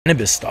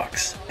Cannabis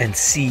stocks and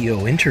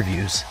CEO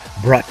interviews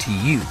brought to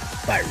you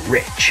by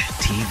Rich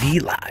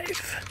TV Live.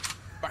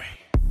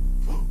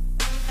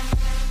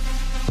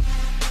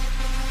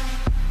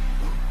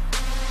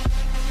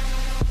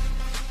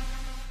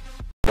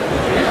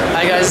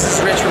 Hi guys, this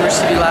is Rich from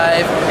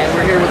RICHTVLIVE, and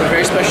we're here with a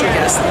very special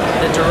guest,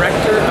 the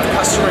Director of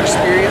Customer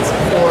Experience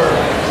for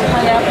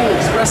Pineapple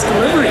Express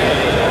Delivery.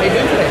 How are you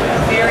doing today?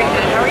 Very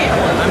good. How are you?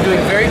 I'm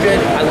doing very good.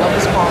 I love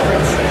this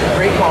conference.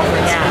 Great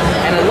conference. Yeah.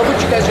 And I love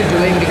what you guys are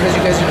doing because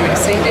you guys are doing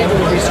same-day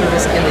delivery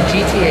service in the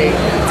GTA,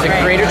 the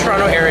Greater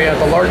Toronto Area,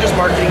 the largest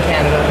market in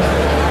Canada.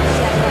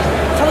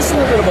 Tell us a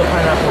little bit about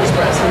Pineapple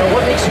Express. You know,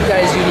 what makes you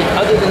guys unique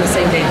other than the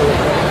same-day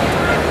delivery?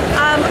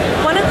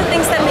 One of the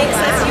things that makes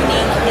us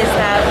unique is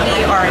that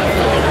we are a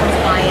fully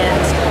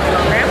compliant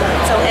program,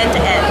 so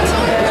end-to-end.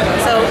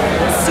 So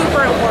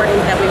super important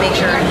that we make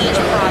sure each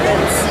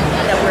province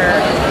that we're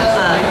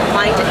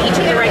applying to each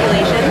of the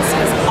regulations,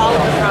 because all of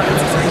the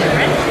provinces are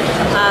different.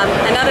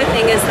 Another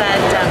thing is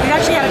that we've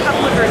actually had a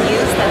couple of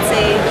reviews that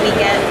say we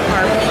get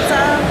our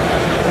pizza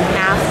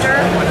after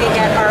we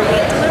get our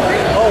wheat delivery.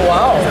 Oh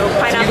wow! So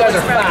Pineapple you guys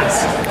are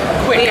Express,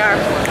 fast, quick. We are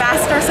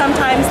faster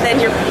sometimes than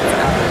your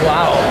pizza.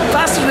 Wow,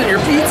 faster than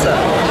your pizza.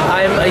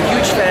 I'm a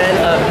huge fan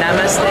of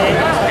Namaste,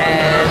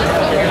 and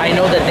I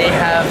know that they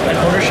have an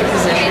ownership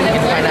position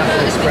in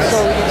Pineapple Express.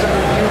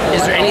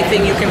 Is there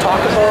anything you can talk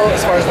about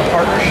as far as the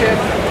partnership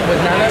with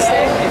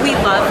Namaste? We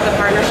love the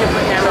partnership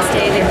with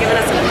Namaste. They've given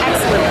us an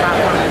excellent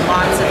platform with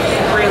lots of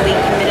really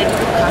committed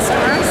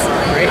customers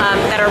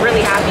that are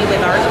really happy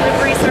with our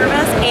delivery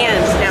service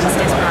and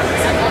Namaste's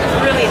products.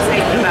 Really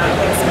excited about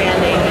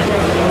expanding and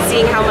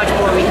seeing how much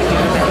more we can do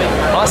with it.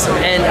 Awesome.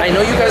 And I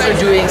know you guys are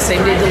doing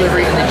same-day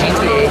delivery in the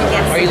GTA.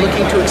 Yes. Are you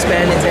looking to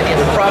expand into any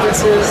other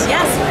provinces?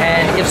 Yes.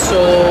 And if so,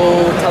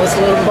 tell us a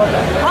little bit about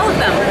that. All of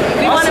them.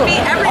 We want to be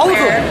everywhere. All of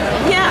them?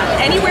 Yeah.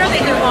 Anywhere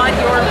that you want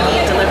your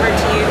meat delivered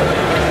to you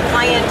in a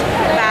compliant,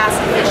 fast,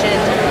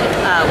 efficient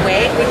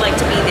way, we'd like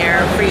to be there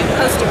for you,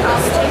 coast to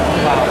coast.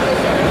 Wow.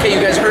 Okay, you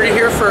guys heard it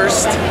here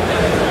first.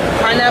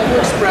 Pineapple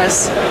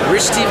Express,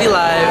 Rich TV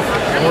Live,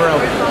 and we're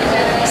out.